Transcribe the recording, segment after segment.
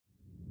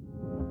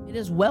It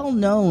is well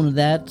known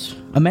that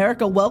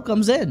America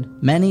welcomes in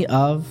many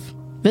of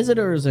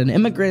visitors and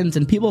immigrants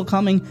and people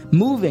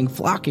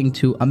flocking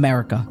to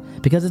America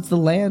because it's the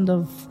land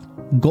of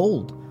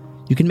gold.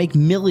 You can make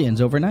millions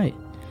overnight.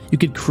 You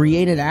could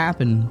create an app,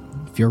 and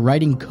if you're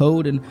writing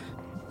code and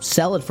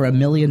sell it for $1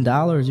 million,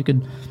 you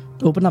could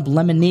open up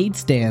lemonade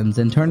stands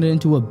and turn it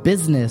into a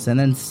business and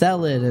then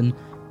sell it, and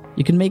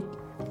you can make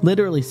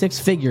literally 6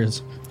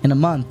 figures in a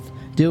month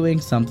doing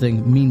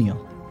something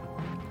menial.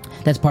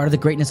 That's part of the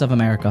greatness of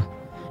America.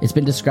 It's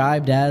been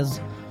described as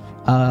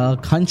a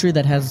country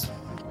that has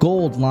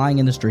gold lying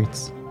in the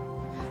streets.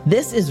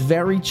 This is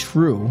very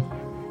true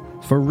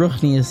for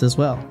Ruchnius as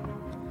well.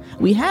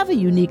 We have a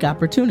unique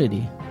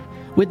opportunity.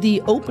 With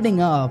the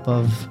opening up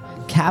of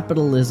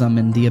capitalism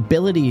and the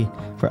ability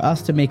for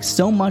us to make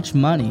so much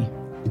money,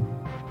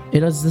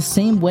 it is the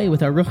same way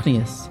with our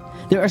Ruchnius.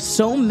 There are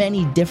so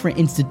many different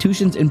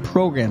institutions and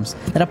programs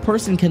that a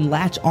person can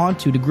latch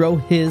onto to grow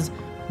his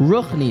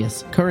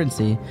Ruchnius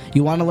currency.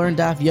 You want to learn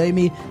Daf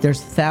Yomi?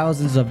 There's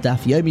thousands of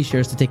Daf Yomi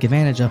shares to take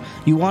advantage of.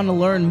 You want to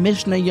learn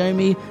Mishnah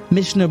Yomi,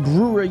 Mishnah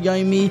Brura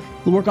Yomi,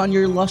 work on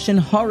your Lashon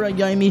Hara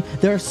Yomi.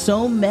 There are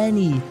so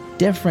many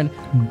different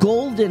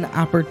golden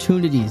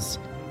opportunities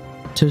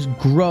to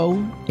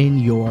grow in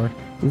your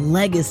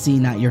legacy,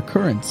 not your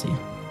currency.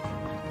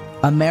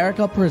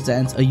 America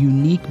presents a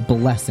unique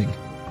blessing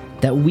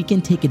that we can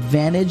take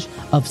advantage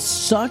of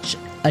such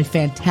a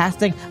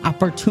fantastic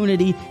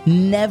opportunity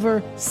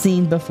never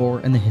seen before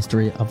in the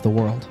history of the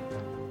world.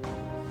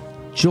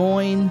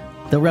 Join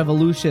the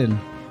revolution,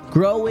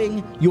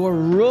 growing your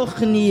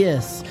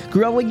Ruchnius,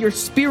 growing your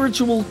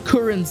spiritual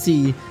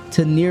currency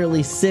to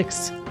nearly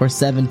 6 or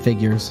 7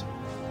 figures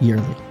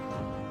yearly.